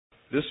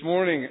This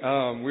morning,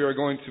 we are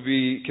going to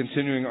be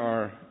continuing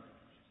our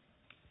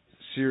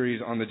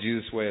series on the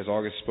Jesus Way, as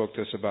August spoke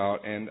to us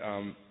about. And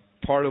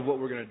part of what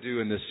we're going to do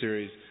in this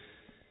series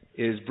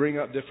is bring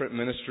up different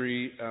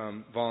ministry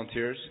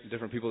volunteers,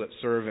 different people that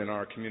serve in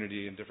our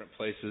community in different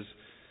places,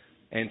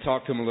 and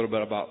talk to them a little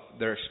bit about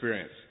their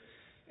experience.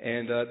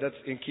 And that's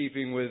in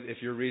keeping with if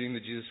you're reading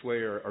the Jesus Way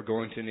or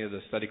going to any of the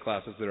study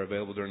classes that are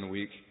available during the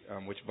week,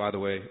 which, by the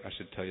way, I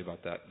should tell you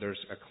about that. There's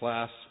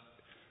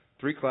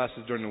three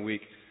classes during the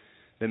week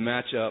that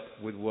match up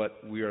with what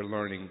we are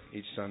learning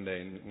each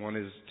Sunday. And one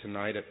is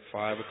tonight at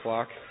 5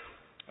 o'clock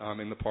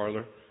in the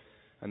parlor.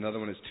 Another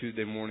one is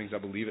Tuesday mornings, I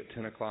believe, at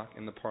 10 o'clock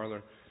in the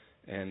parlor.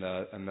 And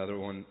another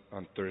one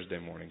on Thursday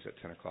mornings at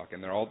 10 o'clock.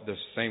 And they're all the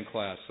same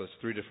class, so it's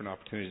three different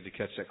opportunities to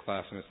catch that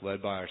class, and it's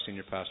led by our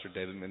senior pastor,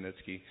 David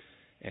Minitsky,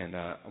 and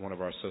one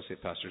of our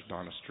associate pastors,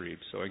 Donna Strebe.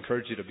 So I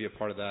encourage you to be a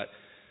part of that.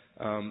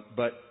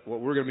 But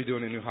what we're going to be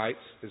doing in New Heights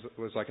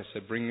was, like I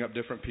said, bringing up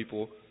different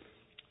people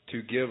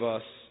to give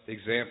us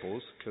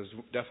examples, because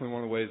definitely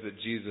one of the ways that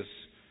Jesus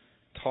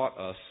taught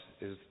us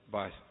is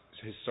by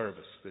his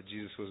service, that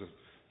Jesus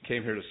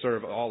came here to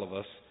serve all of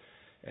us,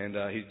 and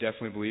he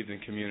definitely believed in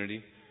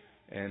community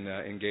and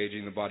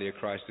engaging the body of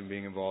Christ and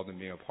being involved and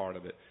being a part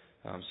of it.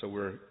 So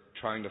we're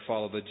trying to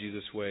follow the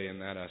Jesus way in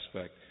that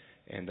aspect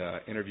and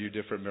interview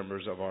different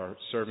members of our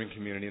serving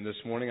community. And this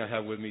morning I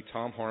have with me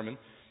Tom Harmon,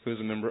 who is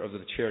a member of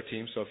the chair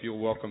team. So if you'll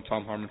welcome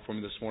Tom Harmon for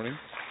me this morning.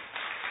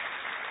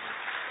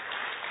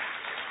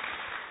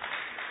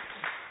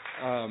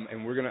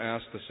 And we're going to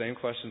ask the same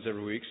questions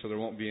every week, so there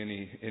won't be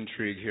any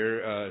intrigue here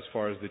as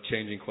far as the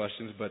changing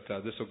questions, but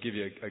this will give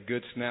you a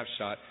good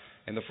snapshot.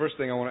 And the first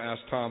thing I want to ask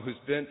Tom,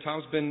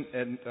 Tom's been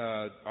in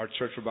our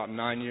church for about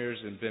 9 years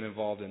and been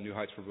involved in New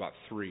Heights for about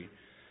 3.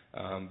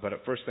 But the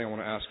first thing I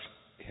want to ask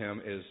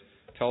him is,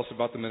 tell us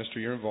about the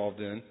ministry you're involved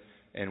in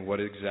and what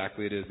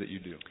exactly it is that you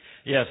do.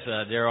 Yes,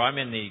 Darrell, I'm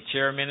in the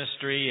chair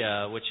ministry,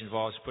 which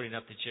involves putting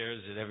up the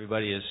chairs that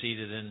everybody is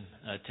seated in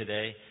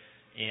today.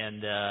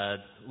 And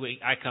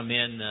I come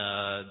in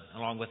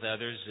along with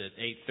others at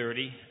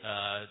 8:30.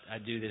 I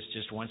do this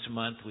just once a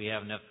month. We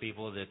have enough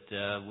people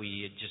that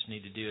we just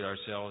need to do it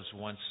ourselves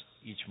once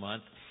each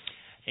month.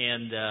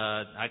 And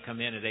I come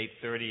in at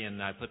 8:30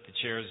 and I put the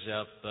chairs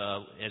up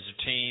as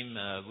a team.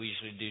 We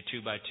usually do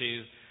 2 by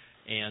 2,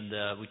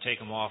 and we take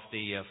them off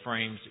the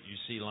frames that you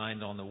see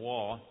lined on the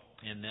wall,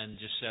 and then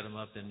just set them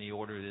up in the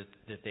order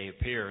that they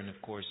appear. And of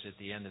course, at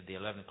the end of the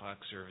 11 o'clock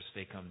service,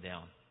 they come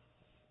down.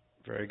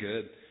 Very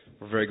good.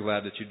 We're very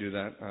glad that you do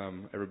that.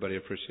 Everybody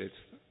appreciates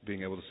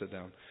being able to sit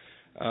down.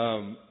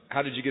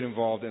 How did you get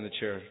involved in the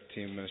chair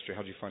team ministry?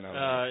 How did you find out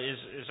about it?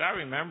 As I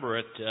remember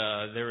it,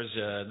 there was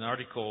an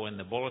article in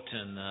the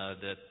bulletin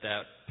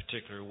that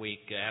particular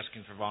week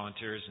asking for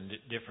volunteers in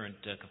different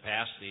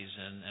capacities,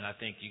 and I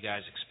think you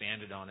guys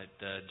expanded on it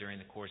during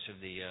the course of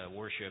the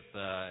worship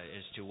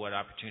as to what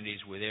opportunities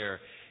were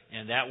there.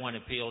 And that one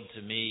appealed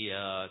to me,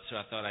 so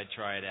I thought I'd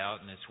try it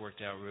out, and it's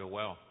worked out real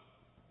well.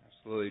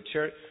 Absolutely.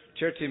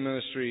 Chair team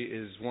ministry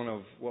is one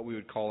of what we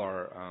would call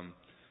our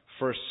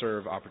first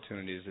serve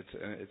opportunities.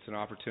 It's an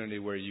opportunity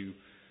where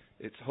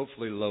it's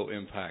hopefully low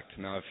impact.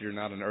 Now, if you're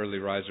not an early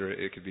riser,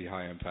 it could be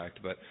high impact.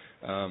 But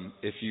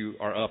if you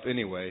are up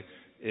anyway,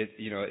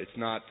 it's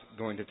not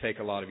going to take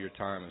a lot of your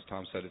time. As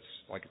Tom said, it's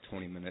like a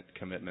 20-minute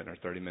commitment or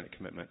 30-minute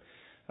commitment,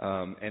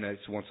 and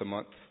it's once a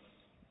month.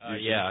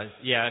 Yeah.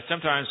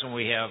 Sometimes when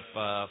we have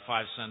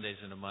 5 Sundays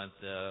in a month,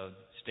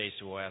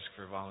 Stacy will ask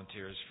for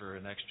volunteers for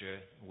an extra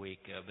week,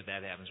 but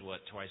that happens,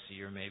 twice a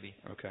year maybe?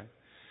 Okay.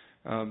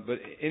 But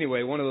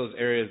anyway, one of those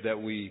areas that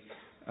we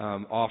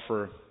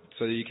offer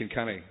so that you can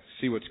kind of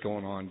see what's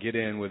going on, get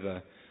in with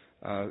but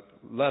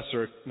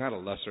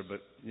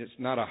it's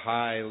not a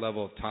high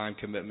level of time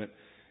commitment,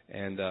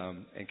 and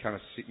kind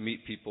of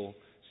meet people,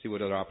 see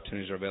what other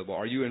opportunities are available.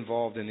 Are you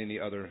involved in any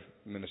other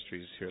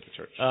ministries here at the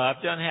church?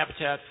 I've done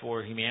Habitat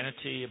for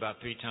Humanity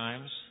about 3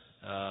 times.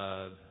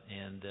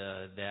 And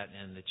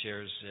the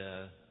chairs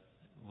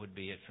would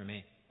be it for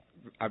me.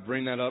 I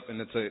bring that up,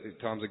 and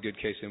Tom's a good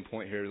case in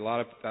point here.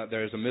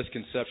 There's a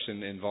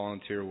misconception in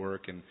volunteer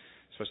work, and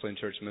especially in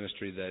church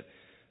ministry, that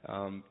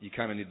you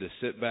kind of need to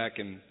sit back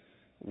and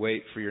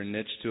wait for your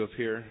niche to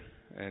appear,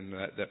 and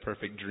that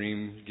perfect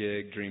dream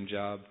gig, dream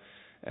job,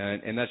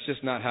 and that's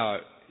just not how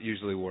it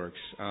usually works.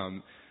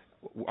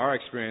 Our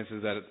experience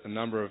is that it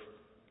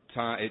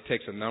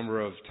takes a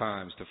number of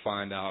times to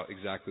find out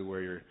exactly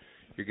where you're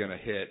going to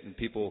hit, and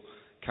people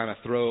kind of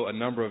throw a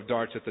number of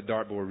darts at the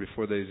dartboard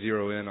before they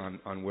zero in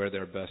on where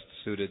they're best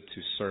suited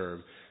to serve.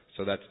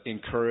 So that's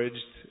encouraged,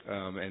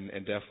 and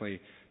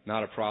definitely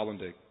not a problem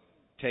to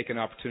take an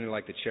opportunity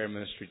like the chair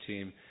ministry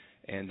team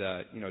and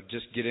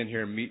just get in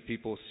here and meet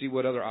people, see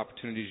what other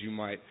opportunities you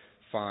might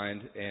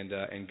find,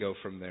 and go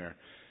from there.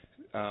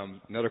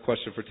 Another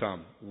question for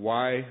Tom.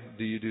 Why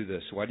do you do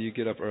this? Why do you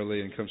get up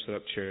early and come set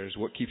up chairs?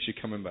 What keeps you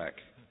coming back?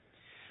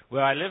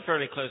 Well, I live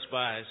fairly close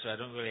by, so I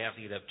don't really have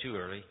to get up too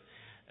early.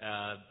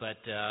 But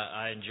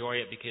I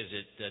enjoy it because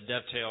it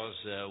dovetails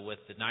with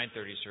the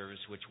 9:30 service,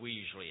 which we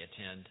usually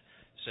attend.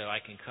 so I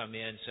can come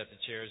in, set the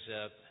chairs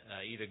up,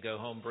 either go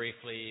home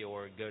briefly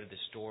or go to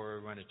the store,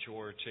 run a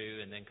chore or two,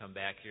 and then come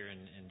back here and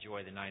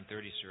enjoy the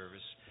 9:30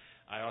 service.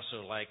 I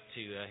also like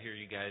to hear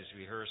you guys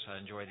rehearse. I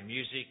enjoy the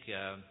music,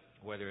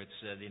 whether it's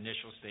the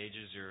initial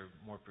stages or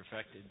more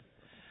perfected.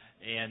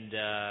 And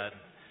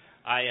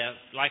I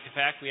like the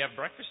fact we have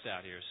breakfast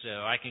out here,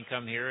 so I can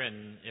come here,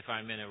 and if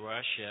I'm in a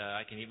rush,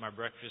 I can eat my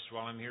breakfast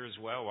while I'm here as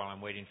well, while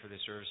I'm waiting for the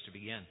service to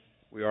begin.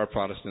 We are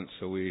Protestants,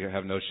 so we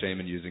have no shame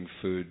in using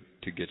food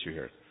to get you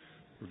here.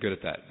 We're good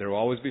at that. There will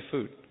always be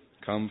food.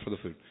 Come for the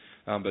food.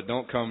 But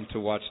don't come to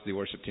watch the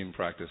worship team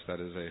practice. That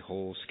is a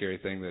whole scary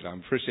thing that I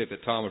appreciate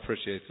that Tom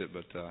appreciates it,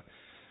 but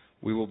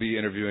we will be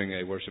interviewing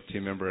a worship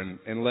team member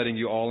and letting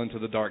you all into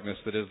the darkness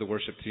that is the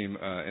worship team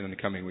in the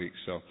coming weeks.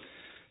 So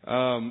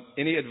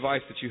any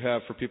advice that you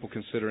have for people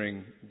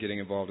considering getting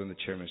involved in the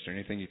chair ministry?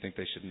 Anything you think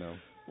they should know?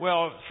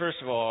 Well,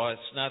 first of all,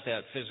 it's not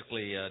that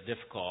physically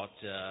difficult.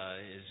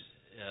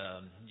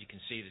 You can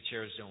see the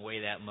chairs don't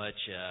weigh that much,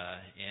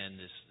 and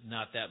it's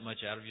not that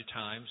much out of your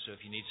time. So if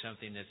you need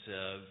something that's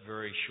a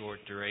very short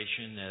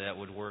duration, that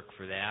would work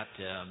for that.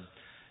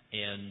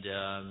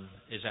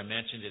 As I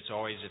mentioned, it's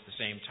always at the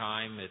same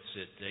time. It's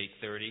at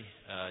 8:30.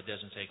 It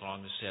doesn't take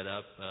long to set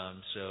up.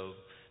 So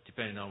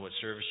depending on what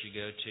service you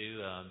go to,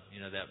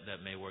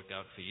 that may work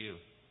out for you.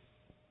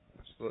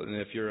 And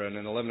if you're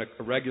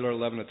a regular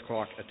 11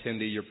 o'clock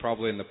attendee, you're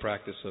probably in the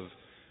practice of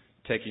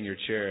taking your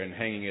chair and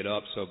hanging it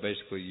up. So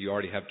basically, you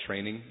already have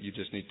training. You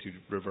just need to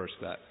reverse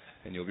that,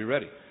 and you'll be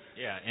ready.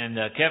 Yeah, and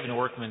Kevin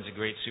Workman's a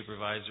great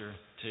supervisor,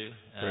 too.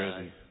 Where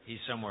is he? He's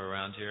somewhere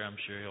around here. I'm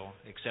sure he'll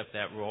accept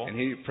that role. And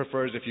he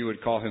prefers if you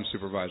would call him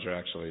supervisor,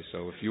 actually.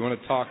 So if you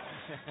want to talk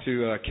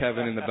to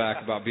Kevin in the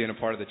back about being a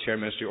part of the chair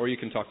ministry, or you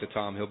can talk to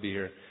Tom. He'll be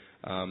here.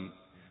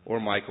 Or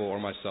Michael or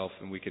myself,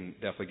 and we can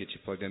definitely get you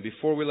plugged in.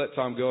 Before we let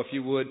Tom go, if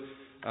you would,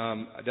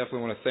 I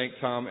definitely want to thank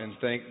Tom and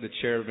thank the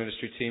chair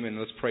ministry team, and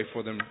let's pray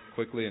for them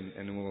quickly, and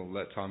then we'll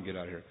let Tom get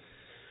out of here.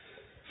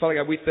 Father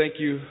God, we thank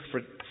you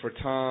for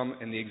Tom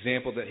and the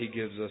example that he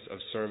gives us of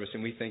service,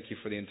 and we thank you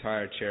for the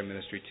entire chair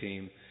ministry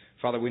team.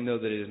 Father, we know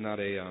that it is not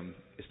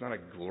a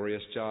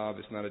glorious job.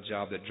 It's not a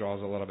job that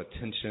draws a lot of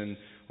attention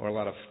or a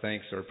lot of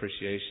thanks or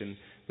appreciation,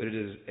 but it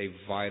is a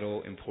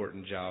vital,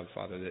 important job,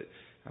 Father, that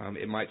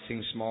it might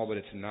seem small, but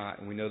it's not.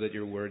 And we know that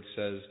your word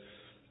says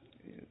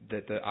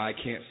that the eye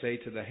can't say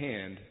to the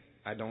hand,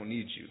 I don't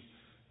need you.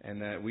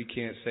 And that we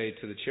can't say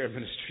to the chair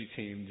ministry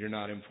team, you're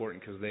not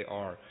important, because they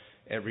are.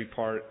 Every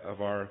part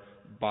of our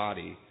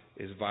body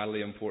is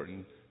vitally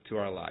important to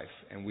our life.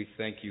 And we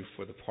thank you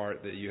for the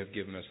part that you have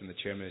given us in the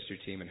chair ministry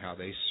team and how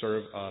they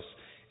serve us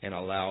and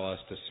allow us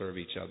to serve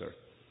each other.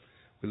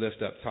 We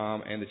lift up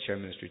Tom and the chair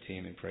ministry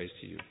team in praise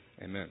to you.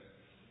 Amen.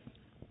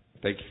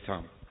 Thank you,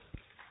 Tom.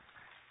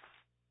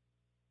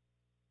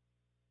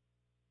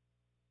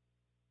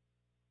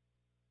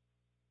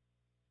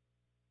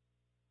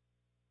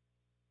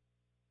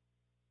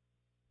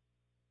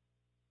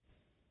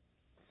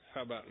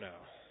 How about now?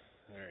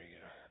 There you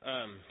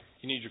go.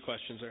 You need your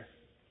questions there,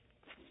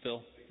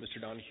 Phil,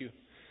 Mr. Donahue.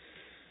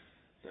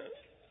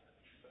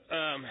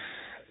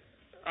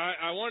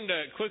 I wanted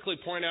to quickly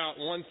point out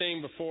one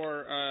thing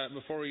before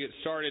we get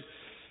started,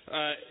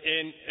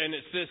 and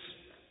it's this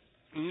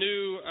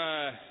new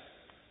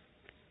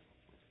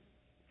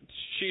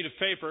sheet of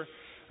paper.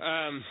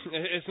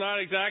 It's not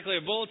exactly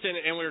a bulletin,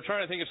 and we were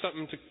trying to think of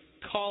something to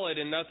call it,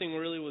 and nothing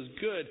really was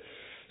good.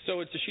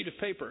 So it's a sheet of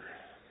paper.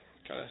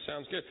 Kind of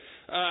sounds good.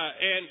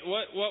 And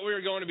what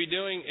we're going to be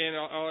doing, and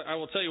I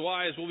will tell you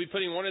why, is we'll be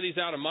putting one of these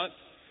out a month.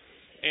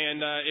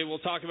 And it will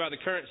talk about the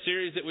current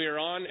series that we are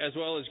on, as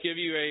well as give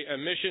you a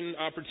mission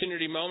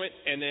opportunity moment,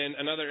 and then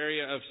another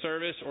area of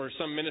service or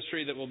some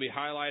ministry that will be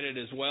highlighted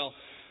as well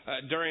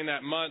during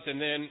that month.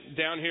 And then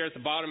down here at the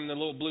bottom in the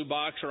little blue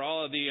box are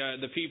all of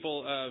the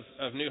people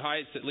of New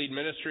Heights that lead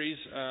ministries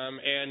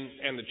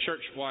and the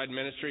church-wide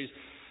ministries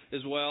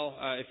as well.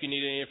 If you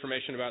need any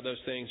information about those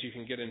things, you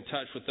can get in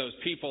touch with those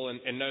people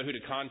and know who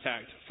to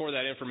contact for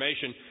that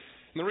information.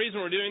 And the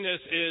reason we're doing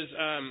this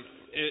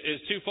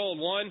is twofold.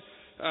 One,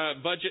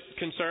 budget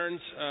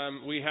concerns.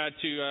 We had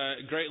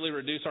to greatly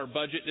reduce our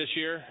budget this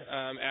year,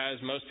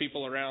 as most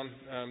people around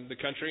the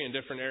country in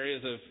different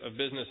areas of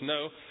business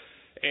know.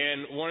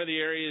 And one of the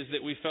areas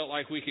that we felt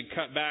like we could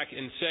cut back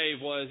and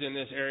save was in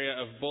this area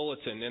of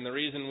bulletin. And the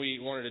reason we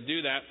wanted to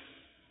do that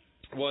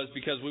was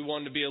because we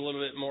wanted to be a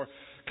little bit more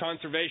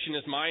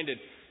conservationist minded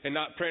and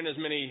not print as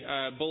many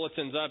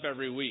bulletins up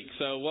every week.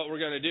 So what we're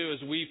going to do is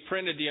we've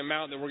printed the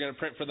amount that we're going to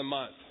print for the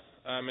month.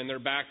 And they're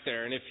back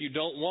there. And if you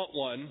don't want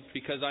one,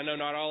 because I know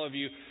not all of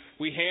you,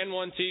 we hand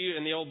one to you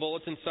in the old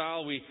bulletin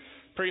style. We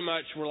pretty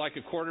much were like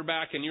a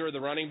quarterback and you were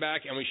the running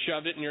back, and we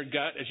shoved it in your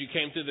gut as you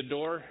came through the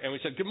door, and we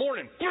said, good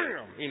morning,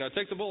 bam!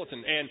 Take the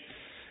bulletin.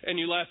 And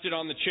you left it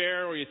on the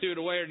chair, or you threw it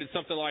away, or did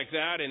something like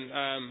that.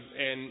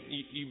 And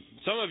you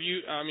some of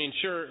you,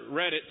 sure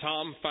read it.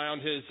 Tom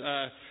found his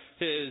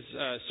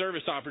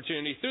service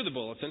opportunity through the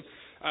bulletin.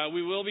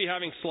 We will be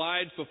having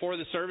slides before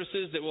the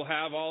services that will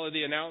have all of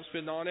the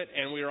announcements on it,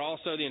 and we are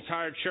also, the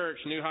entire church,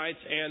 New Heights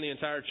and the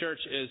entire church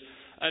is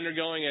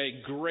undergoing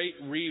a great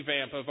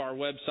revamp of our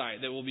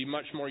website that will be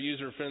much more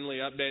user-friendly,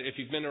 updated. If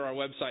you've been to our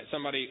website,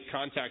 somebody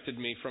contacted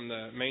me from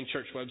the main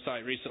church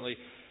website recently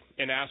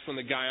and asked when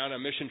the Guyana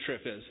mission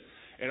trip is.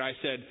 And I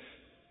said,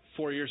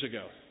 4 years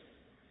ago.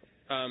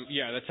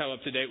 Yeah, that's how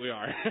up-to-date we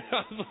are.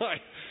 I was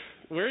like,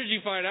 where did you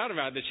find out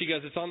about this? She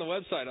goes, it's on the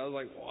website. I was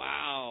like,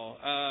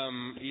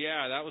 wow.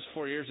 Yeah, that was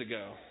 4 years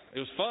ago. It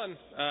was fun.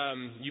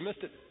 You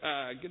missed it.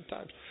 Good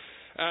times.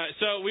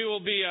 So we will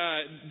be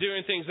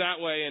doing things that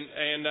way.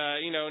 And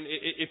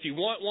if you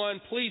want one,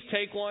 please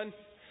take one.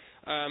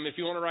 If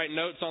you want to write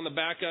notes on the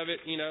back of it,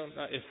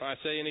 if I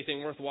say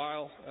anything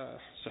worthwhile.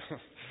 So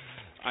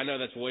I know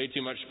that's way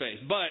too much space.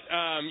 But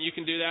you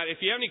can do that. If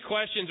you have any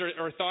questions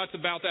or thoughts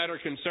about that or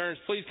concerns,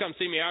 please come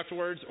see me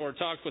afterwards or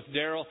talk with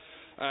Daryl.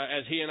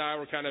 As he and I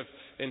were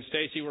and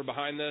Stacy were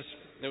behind this.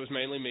 It was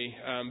mainly me.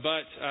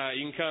 But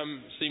you can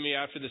come see me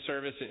after the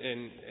service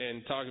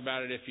and talk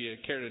about it if you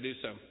care to do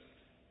so.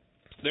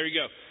 There you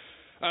go.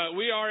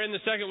 We are in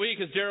the second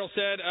week, as Daryl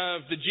said,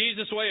 of the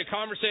Jesus Way, a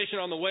conversation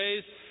on the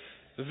ways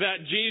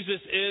that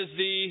Jesus is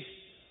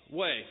the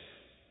way.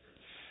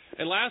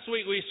 And last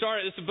week we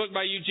started, this is a book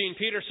by Eugene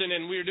Peterson,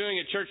 and we were doing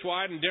it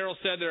church-wide, and Daryl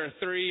said there are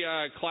 3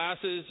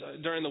 classes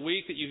during the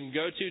week that you can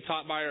go to,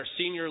 taught by our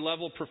senior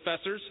level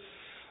professors.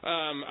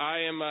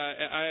 I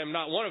am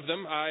not one of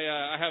them.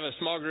 I have a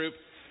small group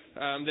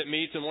that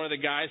meets, and one of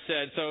the guys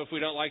said, so if we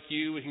don't like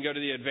you, we can go to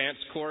the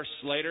advanced course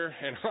later.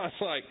 And I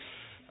was like,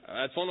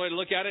 that's one way to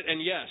look at it.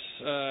 And yes,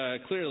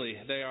 clearly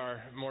they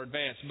are more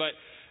advanced. But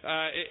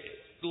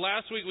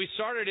last week we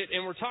started it,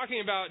 and we're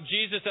talking about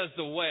Jesus as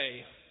the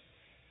way.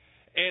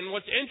 And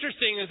what's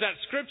interesting is that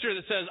scripture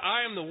that says,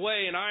 I am the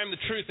way, and I am the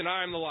truth, and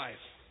I am the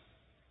life.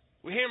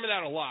 We hammer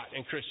that a lot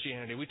in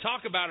Christianity. We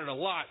talk about it a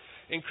lot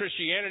in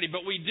Christianity,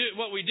 but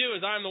what we do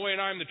is I am the way and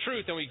I am the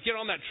truth, and we get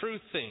on that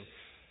truth thing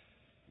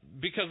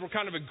because we're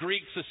kind of a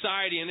Greek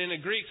society, and in a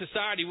Greek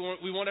society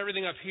we want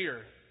everything up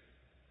here,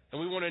 and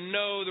we want to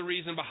know the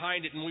reason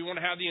behind it, and we want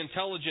to have the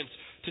intelligence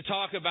to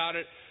talk about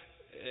it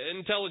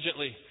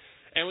intelligently,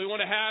 and we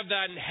want to have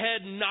that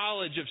head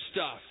knowledge of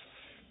stuff.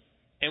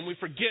 And we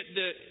forget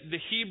the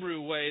Hebrew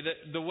way,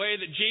 the way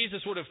that Jesus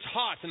would have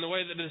taught and the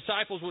way that the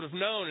disciples would have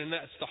known, and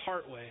that's the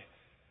heart way.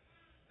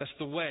 That's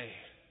the way.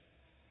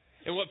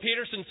 And what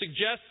Peterson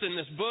suggests in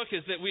this book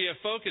is that we have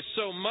focused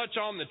so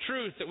much on the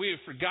truth that we have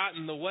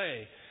forgotten the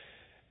way.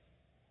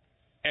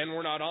 And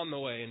we're not on the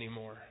way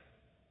anymore.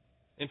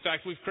 In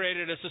fact, we've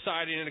created a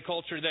society and a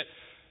culture that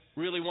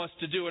really wants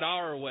to do it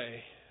our way.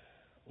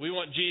 We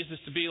want Jesus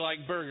to be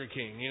like Burger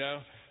King,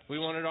 We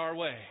want it our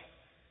way.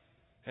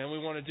 And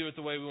we want to do it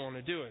the way we want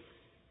to do it.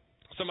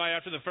 Somebody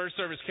after the first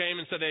service came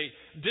and said they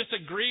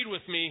disagreed with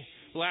me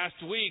last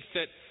week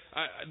that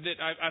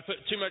I put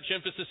too much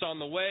emphasis on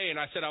the way, and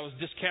I said I was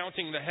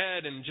discounting the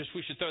head and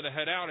we should throw the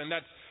head out. And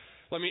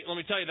let me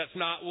tell you, that's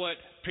not what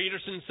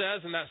Peterson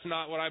says, and that's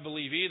not what I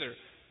believe either.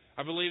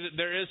 I believe that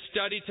there is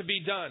study to be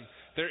done.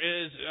 There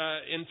is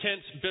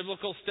intense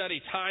biblical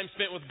study, time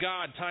spent with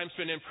God, time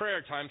spent in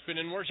prayer, time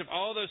spent in worship,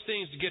 all those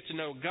things to get to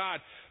know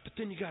God. But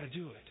then you got to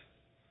do it.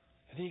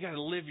 And then you got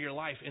to live your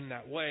life in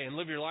that way, and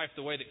live your life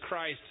the way that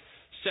Christ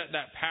set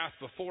that path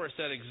before us,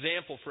 that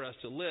example for us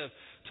to live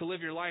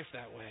your life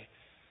that way.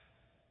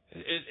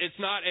 It's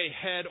not a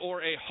head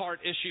or a heart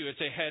issue. It's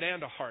a head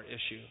and a heart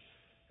issue.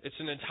 It's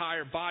an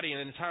entire body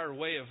and an entire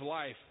way of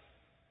life.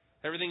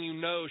 Everything you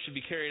know should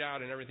be carried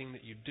out in everything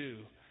that you do,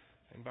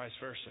 and vice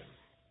versa.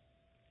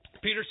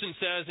 Peterson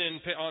says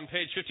on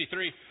page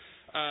 53,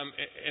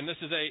 and this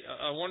is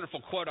a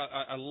wonderful quote.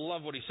 I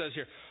love what he says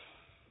here.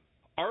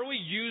 Are we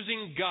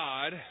using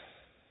God,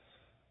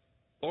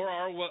 or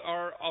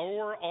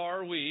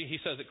are we, he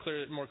says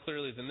it more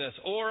clearly than this,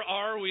 or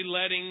are we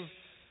letting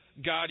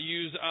God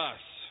use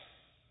us?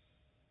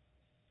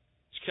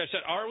 Did you catch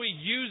that? Are we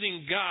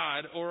using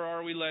God, or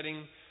are we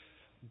letting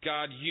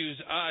God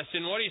use us?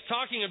 And what he's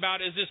talking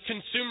about is this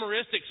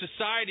consumeristic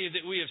society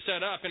that we have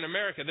set up in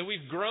America, that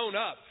we've grown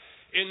up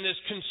in this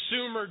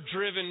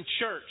consumer-driven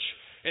church,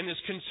 in this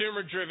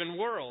consumer-driven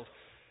world.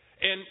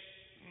 And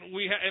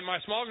in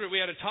my small group, we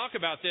had to talk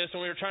about this,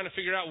 and we were trying to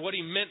figure out what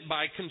he meant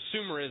by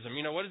consumerism.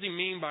 What does he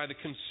mean by the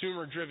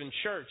consumer-driven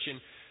church?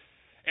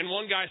 And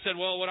one guy said,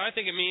 well, what I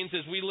think it means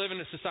is we live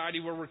in a society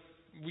where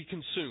we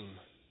consume.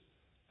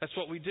 That's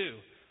what we do.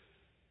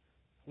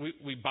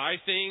 We buy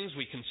things,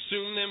 we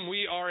consume them.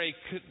 We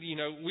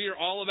are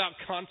all about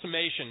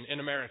consummation in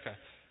America.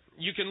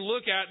 You can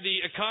look at the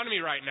economy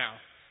right now,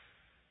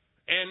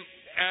 and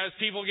as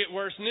people get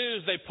worse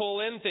news, they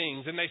pull in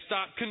things and they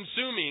stop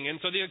consuming, and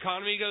so the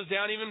economy goes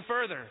down even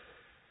further.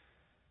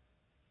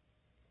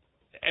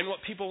 And what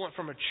people want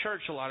from a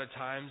church a lot of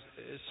times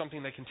is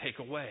something they can take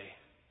away.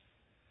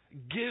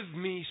 Give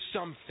me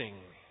something.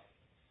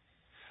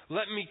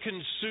 Let me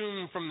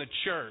consume from the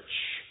church,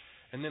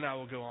 and then I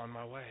will go on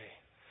my way.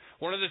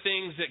 One of the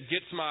things that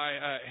gets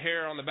my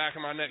hair on the back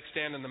of my neck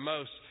standing the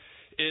most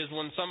is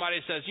when somebody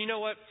says, you know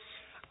what,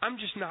 I'm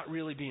just not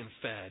really being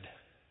fed.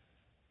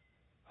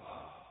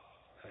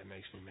 That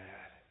makes me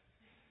mad.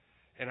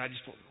 And I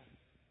just,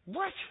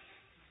 what?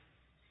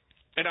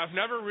 And I've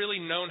never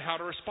really known how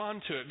to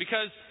respond to it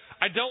because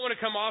I don't want to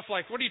come off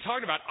like, what are you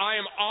talking about?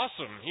 I am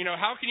awesome.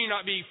 How can you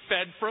not be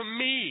fed from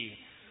me?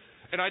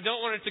 And I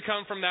don't want it to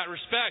come from that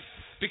respect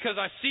because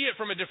I see it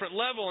from a different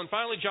level. And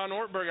finally, John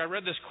Ortberg, I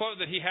read this quote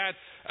that he had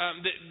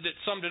that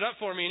summed it up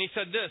for me. And he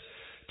said this,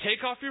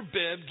 take off your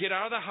bib, get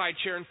out of the high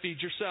chair, and feed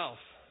yourself.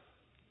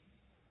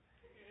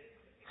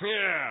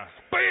 Yeah,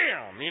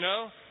 bam,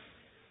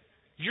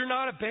 You're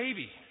not a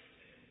baby.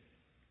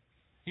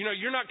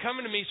 You're not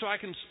coming to me so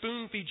I can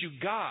spoon feed you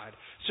God,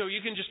 so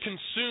you can just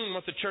consume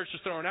what the church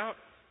is throwing out.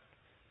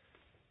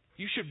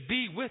 You should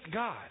be with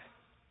God.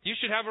 You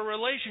should have a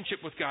relationship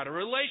with God, a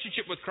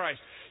relationship with Christ.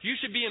 You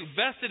should be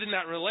invested in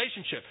that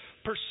relationship,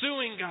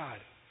 pursuing God,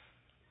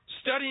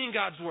 studying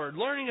God's Word,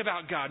 learning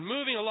about God,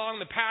 moving along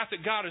the path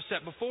that God has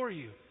set before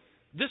you.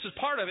 This is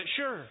part of it,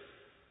 sure,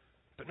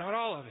 but not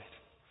all of it.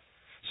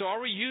 So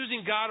are we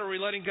using God or are we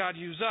letting God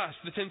use us?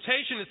 The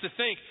temptation is to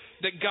think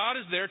that God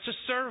is there to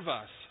serve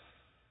us.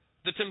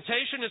 The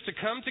temptation is to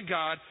come to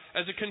God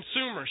as a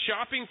consumer,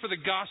 shopping for the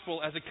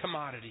gospel as a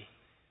commodity.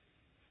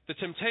 The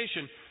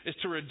temptation is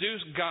to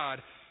reduce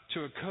God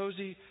to a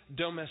cozy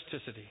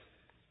domesticity.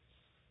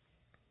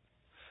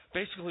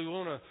 Basically, we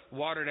want to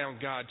water down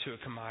God to a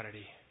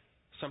commodity,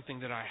 something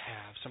that I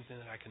have, something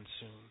that I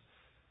consume.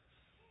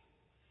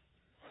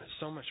 It's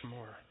so much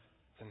more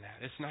than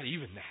that. It's not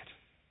even that.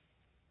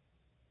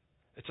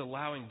 It's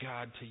allowing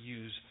God to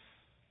use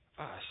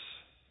us.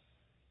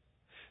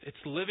 It's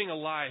living a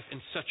life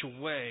in such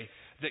a way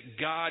that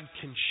God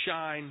can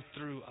shine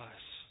through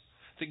us,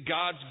 that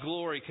God's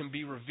glory can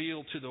be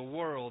revealed to the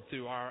world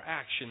through our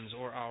actions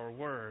or our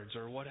words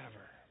or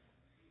whatever.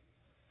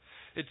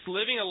 It's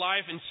living a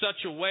life in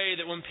such a way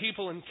that when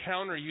people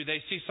encounter you,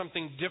 they see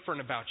something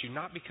different about you,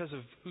 not because of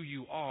who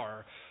you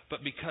are,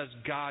 but because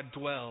God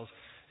dwells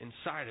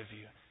inside of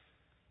you.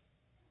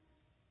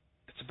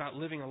 It's about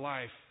living a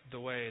life the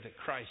way that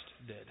Christ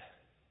did.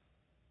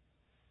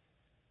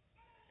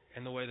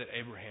 And the way that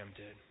Abraham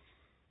did.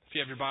 If you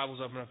have your Bibles,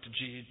 open up to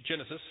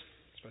Genesis.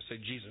 I was supposed to say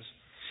Jesus.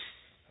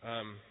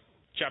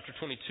 Chapter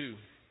 22.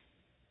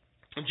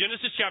 In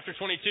Genesis chapter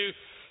 22,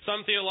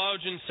 some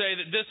theologians say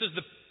that this is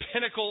the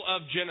pinnacle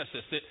of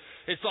Genesis. That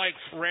it's like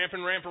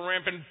ramping,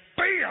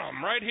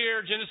 bam! Right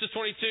here, Genesis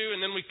 22, and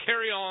then we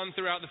carry on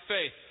throughout the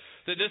faith.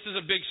 That this is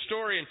a big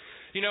story. And,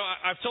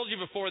 I've told you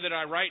before that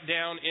I write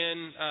down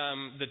in,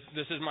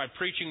 this is my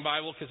preaching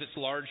Bible because it's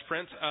large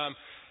print.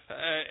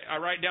 I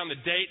write down the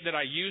date that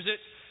I use it.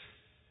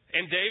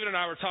 And David and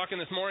I were talking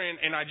this morning,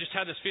 and I just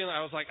had this feeling.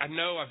 I was like, I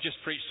know I've just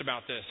preached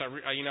about this.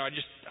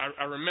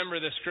 I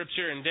remember this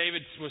scripture, and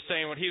David was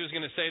saying what he was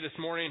going to say this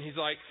morning. He's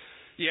like,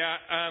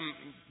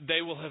 they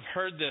will have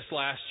heard this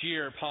last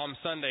year, Palm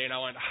Sunday. And I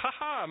went,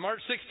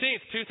 March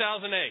 16th,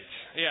 2008.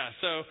 Yeah,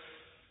 so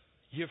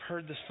you've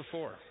heard this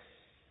before.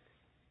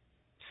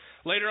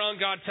 Later on,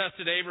 God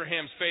tested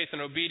Abraham's faith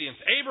and obedience.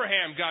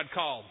 Abraham, God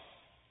called.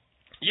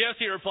 Yes,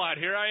 he replied,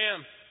 here I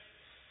am.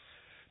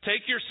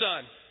 Take your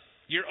son,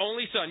 your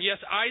only son, yes,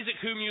 Isaac,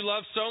 whom you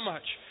love so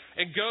much,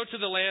 and go to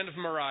the land of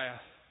Moriah.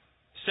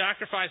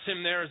 Sacrifice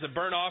him there as a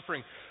burnt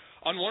offering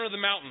on one of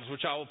the mountains,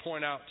 which I will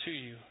point out to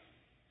you.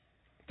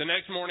 The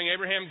next morning,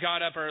 Abraham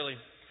got up early.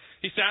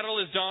 He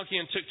saddled his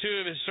donkey and took two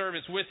of his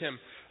servants with him,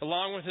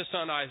 along with his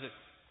son Isaac.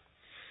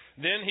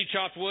 Then he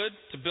chopped wood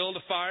to build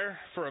a fire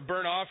for a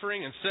burnt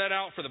offering and set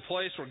out for the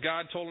place where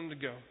God told him to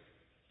go.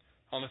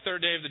 On the third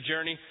day of the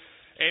journey,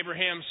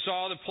 Abraham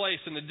saw the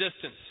place in the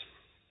distance.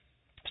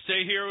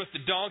 Stay here with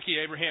the donkey,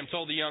 Abraham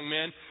told the young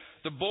men.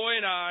 The boy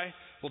and I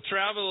will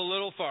travel a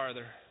little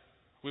farther.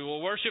 We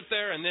will worship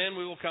there, and then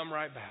we will come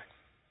right back.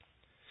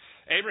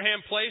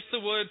 Abraham placed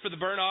the wood for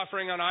the burnt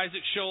offering on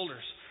Isaac's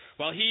shoulders,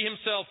 while he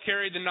himself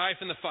carried the knife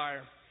and the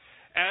fire.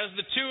 As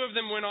the two of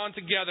them went on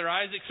together,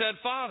 Isaac said,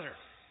 Father.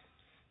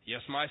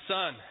 Yes, my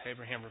son,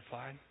 Abraham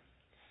replied.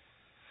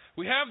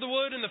 We have the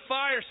wood and the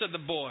fire, said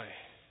the boy.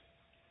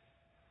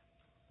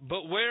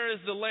 But where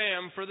is the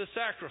lamb for the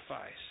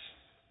sacrifice?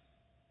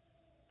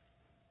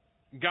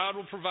 God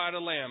will provide a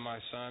lamb, my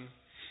son,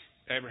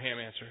 Abraham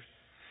answered.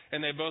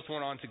 And they both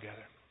went on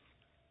together.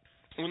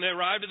 When they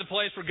arrived at the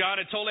place where God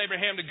had told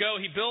Abraham to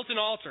go, he built an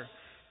altar,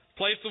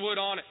 placed the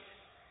wood on it.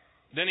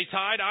 Then he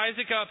tied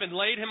Isaac up and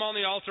laid him on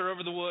the altar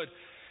over the wood.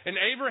 And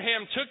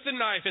Abraham took the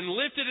knife and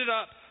lifted it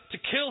up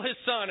to kill his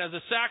son as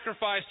a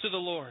sacrifice to the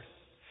Lord.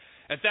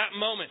 At that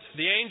moment,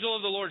 the angel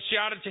of the Lord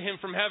shouted to him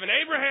from heaven,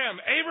 Abraham,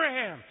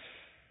 Abraham!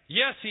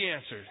 Yes, he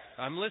answered,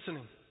 I'm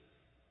listening.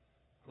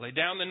 Lay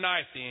down the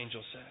knife, the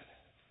angel said.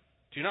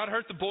 Do not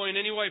hurt the boy in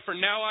any way, for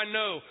now I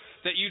know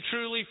that you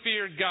truly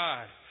fear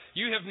God.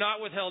 You have not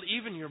withheld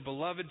even your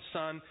beloved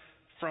son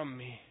from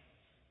me.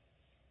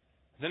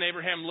 Then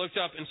Abraham looked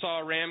up and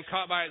saw a ram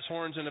caught by its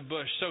horns in a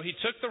bush. So he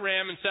took the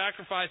ram and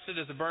sacrificed it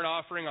as a burnt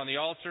offering on the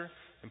altar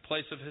in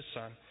place of his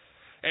son.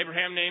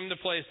 Abraham named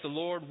the place, the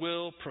Lord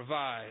will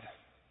provide.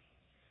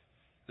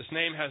 This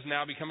name has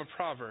now become a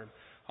proverb.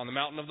 On the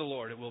mountain of the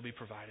Lord it will be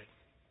provided.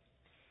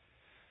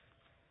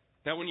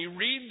 Now, when you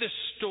read this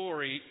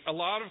story, a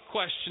lot of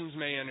questions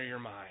may enter your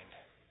mind.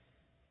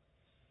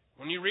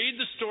 When you read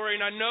the story,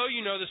 and I know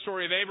you know the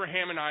story of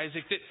Abraham and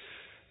Isaac, that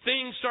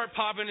things start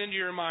popping into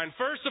your mind.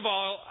 First of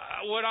all,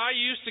 what I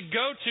used to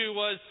go to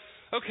was,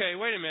 okay,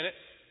 wait a minute.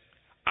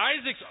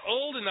 Isaac's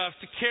old enough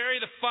to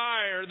carry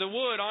the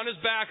wood on his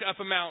back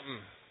up a mountain.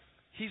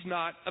 He's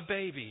not a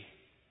baby.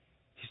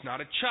 He's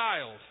not a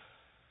child.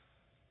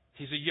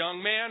 He's a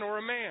young man or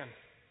a man.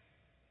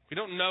 We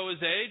don't know his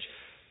age.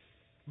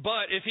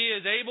 But if he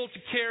is able to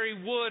carry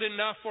wood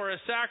enough for a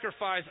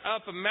sacrifice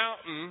up a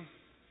mountain,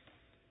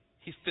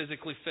 he's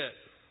physically fit.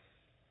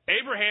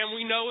 Abraham,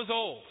 we know, is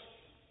old.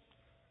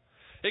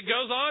 It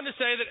goes on to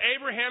say that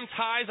Abraham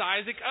ties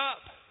Isaac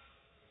up.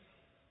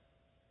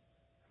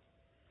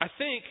 I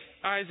think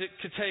Isaac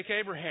could take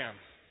Abraham.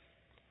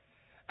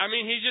 I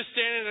mean, he's just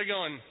standing there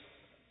going,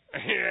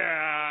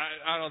 yeah,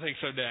 I don't think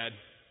so, Dad.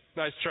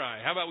 Nice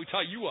try. How about we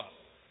tie you up?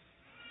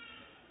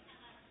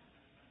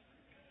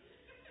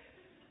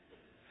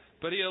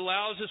 But he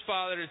allows his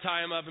father to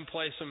tie him up and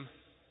place him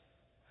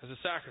as a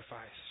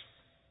sacrifice.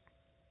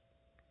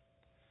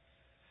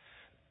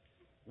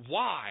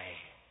 Why?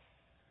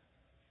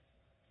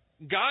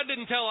 God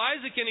didn't tell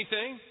Isaac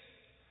anything.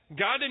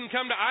 God didn't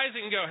come to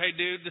Isaac and go, hey,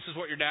 dude, this is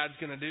what your dad's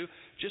going to do.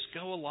 Just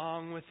go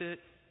along with it.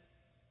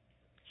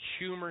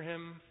 Humor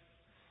him.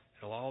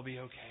 It'll all be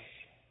okay.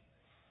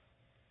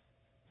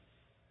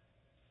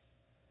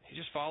 He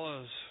just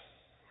follows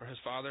where his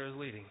father is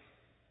leading.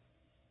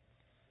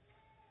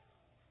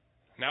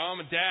 Now I'm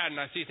a dad and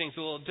I see things a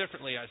little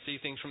differently. I see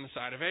things from the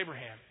side of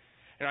Abraham.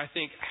 And I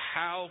think,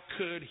 how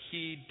could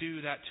he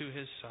do that to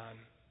his son?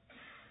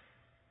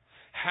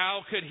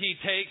 How could he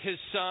take his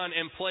son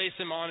and place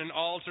him on an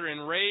altar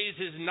and raise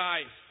his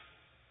knife?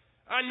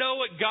 I know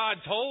what God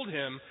told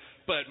him,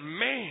 but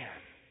man,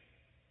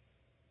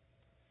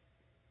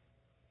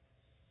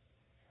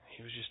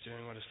 he was just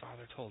doing what his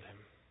father told him.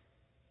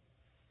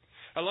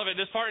 I love it.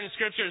 This part in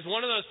Scripture is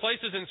one of those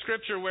places in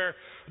Scripture where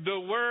the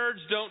words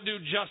don't do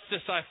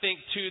justice, I think,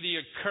 to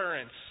the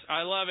occurrence.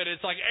 I love it.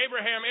 It's like,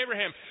 Abraham,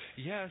 Abraham.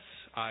 Yes,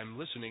 I'm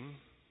listening.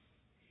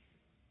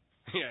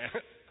 Yeah.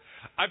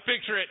 I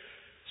picture it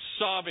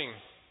sobbing,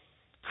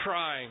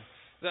 crying.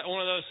 That one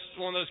of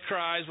those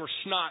cries where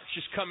snot's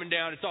just coming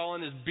down. It's all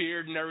in his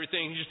beard and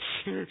everything. He's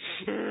just,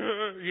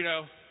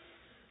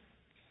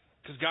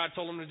 because God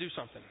told him to do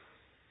something.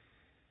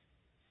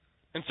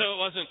 And so it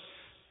wasn't,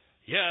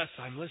 yes,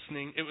 I'm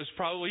listening. It was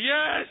probably,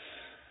 yes!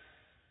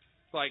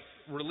 Like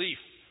relief.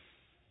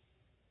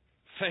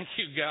 Thank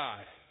you,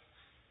 God,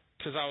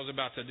 because I was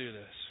about to do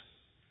this.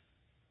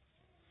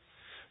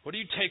 What do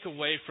you take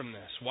away from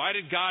this? Why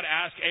did God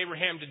ask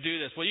Abraham to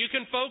do this? Well, you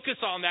can focus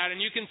on that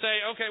and you can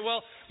say, okay,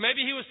 well,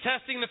 maybe he was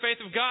testing the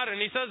faith of God, and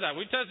he says that.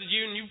 We tested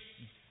you and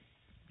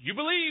you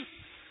believe.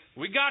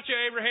 We got you,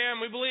 Abraham.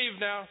 We believe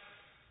now.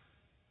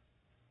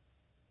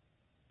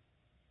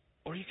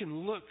 Or you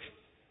can look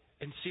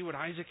and see what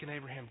Isaac and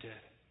Abraham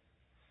did.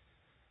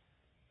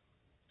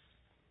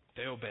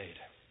 They obeyed.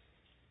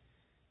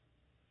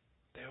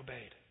 They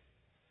obeyed.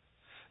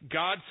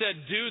 God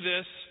said, do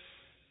this,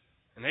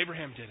 and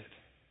Abraham did it.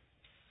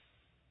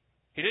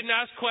 He didn't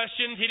ask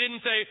questions. He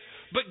didn't say,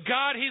 but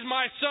God, he's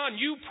my son.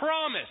 You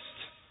promised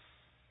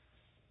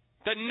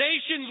that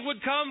nations would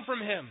come from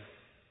him.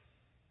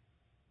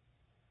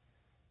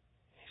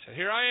 He said,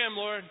 here I am,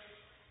 Lord.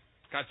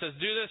 God says,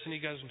 do this, and he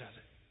goes and does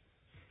it.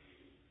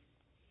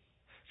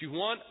 If you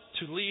want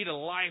to lead a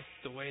life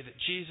the way that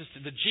Jesus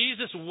did, the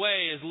Jesus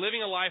way is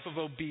living a life of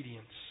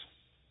obedience.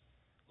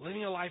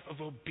 Living a life of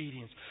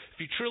obedience.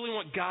 If you truly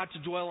want God to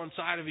dwell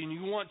inside of you and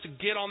you want to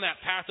get on that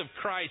path of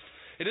Christ,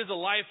 it is a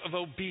life of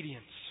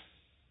obedience.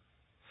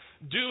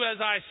 Do as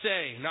I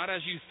say, not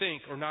as you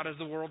think or not as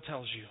the world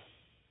tells you.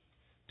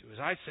 Do as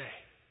I say.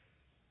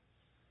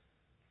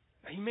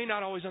 Now, you may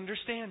not always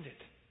understand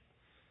it.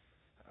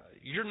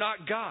 You're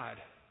not God.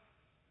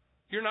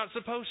 You're not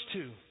supposed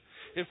to.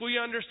 If we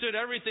understood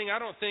everything, I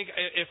don't think,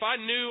 if I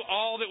knew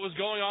all that was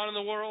going on in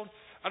the world,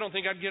 I don't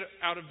think I'd get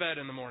out of bed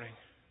in the morning.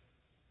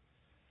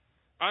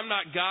 I'm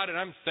not God, and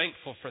I'm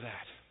thankful for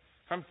that.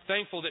 I'm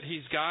thankful that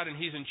he's God and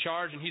he's in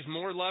charge and he's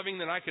more loving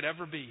than I could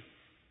ever be.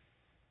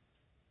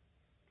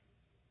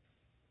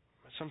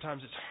 But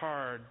sometimes it's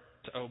hard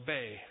to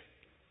obey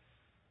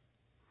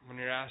when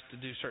you're asked to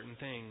do certain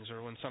things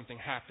or when something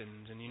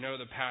happens and you know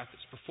the path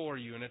that's before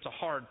you and it's a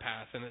hard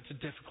path and it's a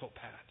difficult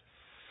path.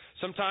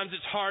 Sometimes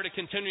it's hard to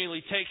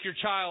continually take your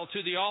child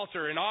to the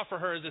altar and offer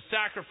her as a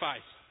sacrifice.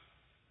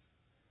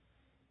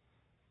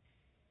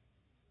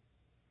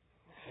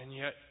 And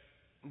yet,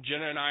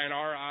 Jenna and I, in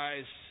our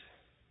eyes,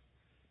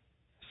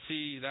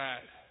 see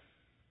that.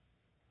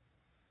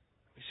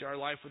 We see our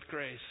life with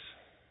grace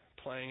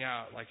playing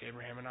out like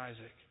Abraham and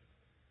Isaac.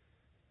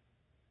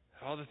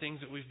 All the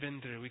things that we've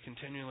been through, we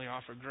continually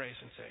offer grace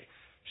and say,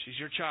 she's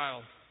your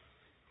child.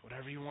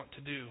 Whatever you want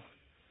to do,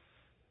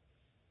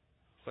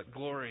 let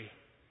glory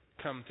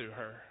come through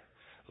her.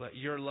 Let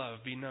your love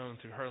be known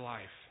through her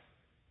life.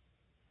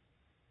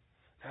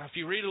 Now, if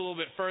you read a little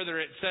bit further,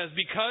 it says,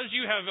 because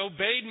you have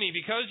obeyed me,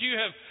 because you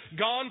have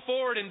gone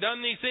forward and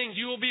done these things,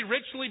 you will be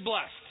richly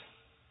blessed.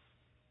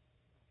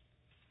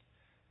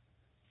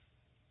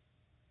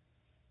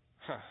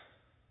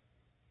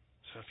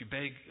 So if you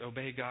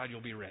obey God,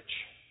 you'll be rich.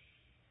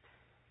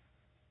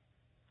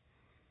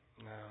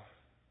 No.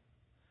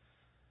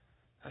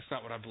 That's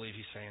not what I believe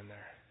he's saying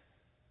there.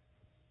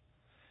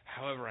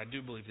 However, I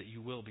do believe that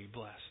you will be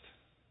blessed.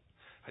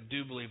 I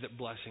do believe that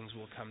blessings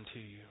will come to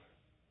you.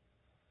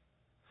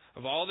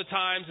 Of all the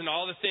times and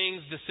all the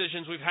things,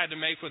 decisions we've had to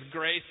make with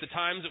Grace, the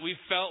times that we've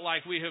felt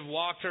like we have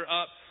walked her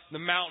up the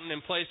mountain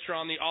and placed her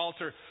on the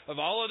altar, of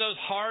all of those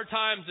hard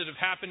times that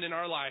have happened in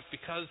our life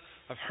because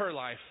of her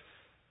life,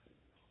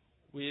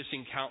 we have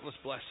seen countless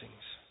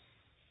blessings.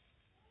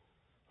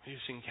 We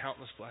have seen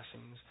countless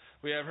blessings.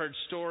 We have heard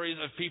stories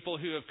of people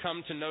who have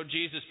come to know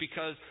Jesus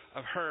because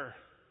of her.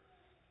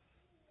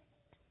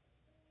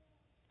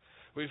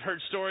 We've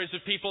heard stories of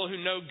people who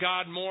know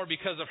God more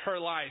because of her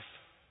life.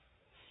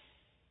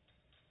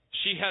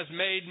 She has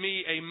made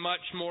me a much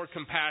more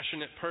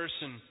compassionate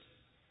person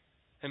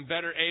and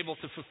better able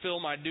to fulfill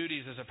my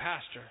duties as a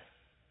pastor.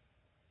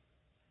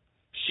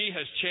 She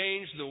has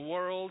changed the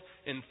world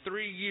in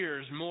 3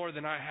 years more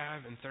than I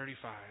have in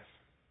 35.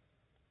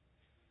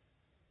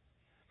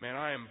 Man,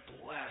 I am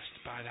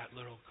blessed by that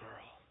little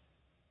girl.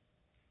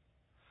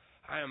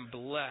 I am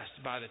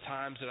blessed by the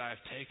times that I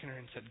have taken her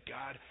and said,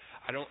 God,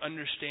 I don't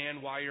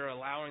understand why you're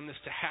allowing this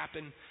to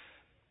happen,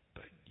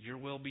 but your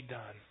will be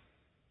done.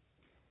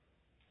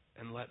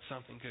 And let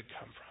something good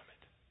come from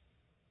it.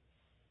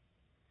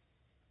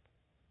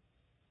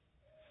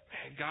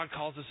 Man, God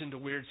calls us into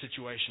weird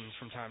situations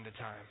from time to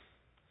time.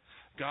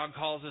 God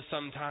calls us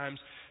sometimes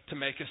to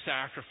make a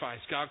sacrifice.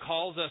 God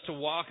calls us to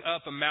walk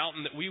up a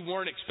mountain that we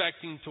weren't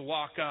expecting to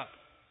walk up.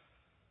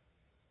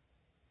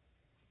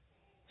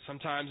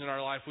 Sometimes in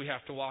our life we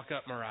have to walk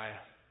up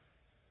Moriah.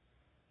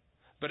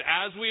 But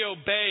as we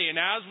obey and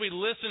as we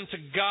listen to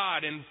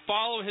God and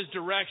follow His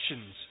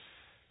directions,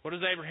 what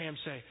does Abraham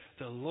say?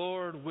 The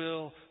Lord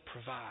will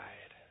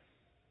provide.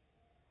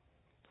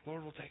 The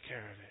Lord will take care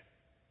of it.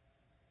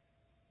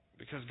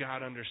 Because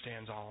God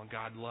understands all and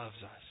God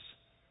loves us.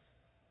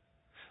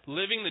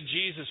 Living the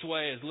Jesus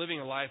way is living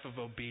a life of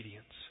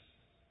obedience.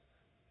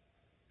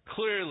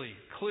 Clearly,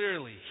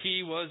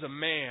 he was a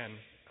man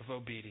of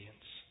obedience.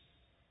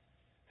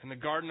 In the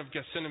Garden of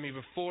Gethsemane,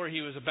 before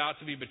he was about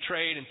to be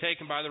betrayed and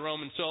taken by the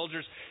Roman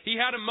soldiers, he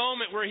had a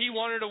moment where he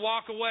wanted to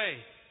walk away.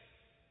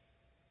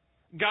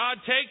 God,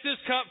 take this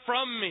cup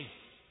from me.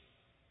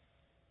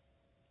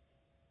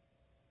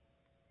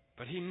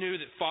 But he knew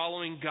that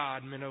following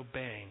God meant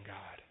obeying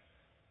God.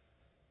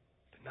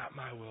 But not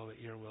my will, but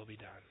your will be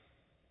done.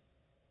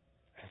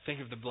 And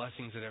think of the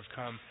blessings that have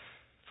come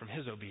from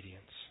his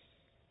obedience.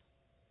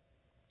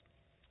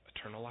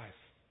 Eternal life.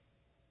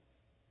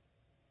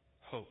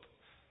 Hope.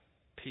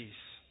 Peace.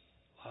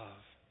 Love.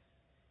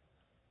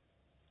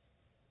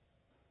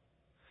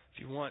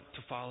 If you want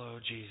to follow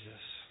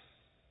Jesus,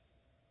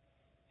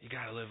 you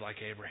got to live like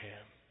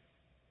Abraham.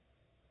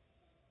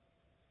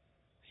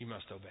 You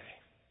must obey.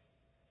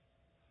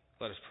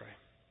 Let us pray.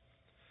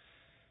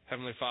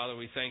 Heavenly Father,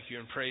 we thank you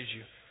and praise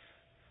you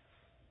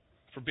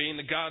for being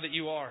the God that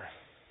you are.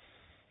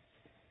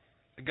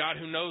 The God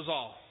who knows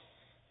all.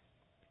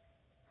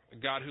 The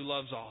God who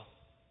loves all.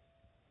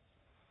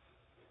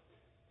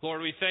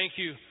 Lord, we thank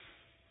you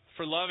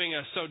for loving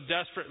us so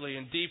desperately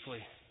and deeply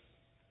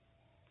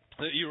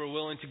that you were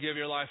willing to give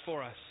your life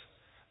for us.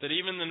 That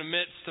even in the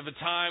midst of a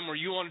time where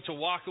you wanted to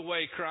walk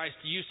away, Christ,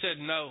 you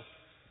said no.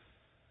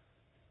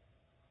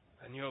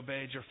 And you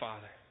obeyed your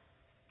Father.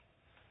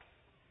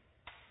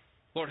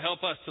 Lord,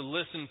 help us to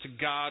listen to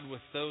God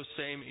with those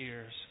same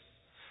ears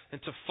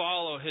and to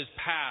follow his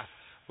path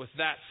with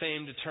that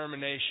same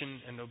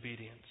determination and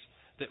obedience.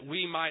 That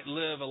we might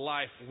live a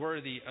life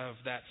worthy of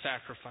that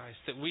sacrifice.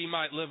 That we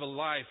might live a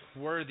life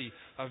worthy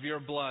of your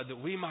blood.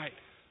 That we might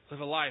live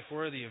a life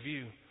worthy of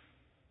you.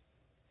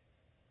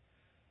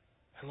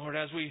 And Lord,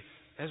 as we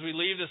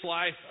leave this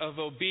life of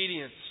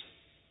obedience,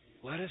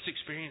 let us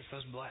experience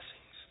those blessings.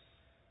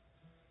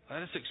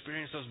 Let us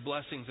experience those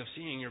blessings of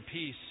seeing your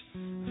peace,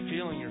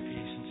 feeling your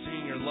peace, and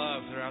seeing your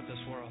love throughout this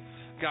world.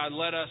 God,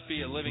 let us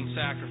be a living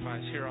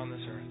sacrifice here on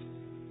this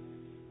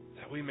earth,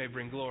 that we may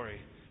bring glory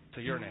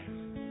to your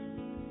name.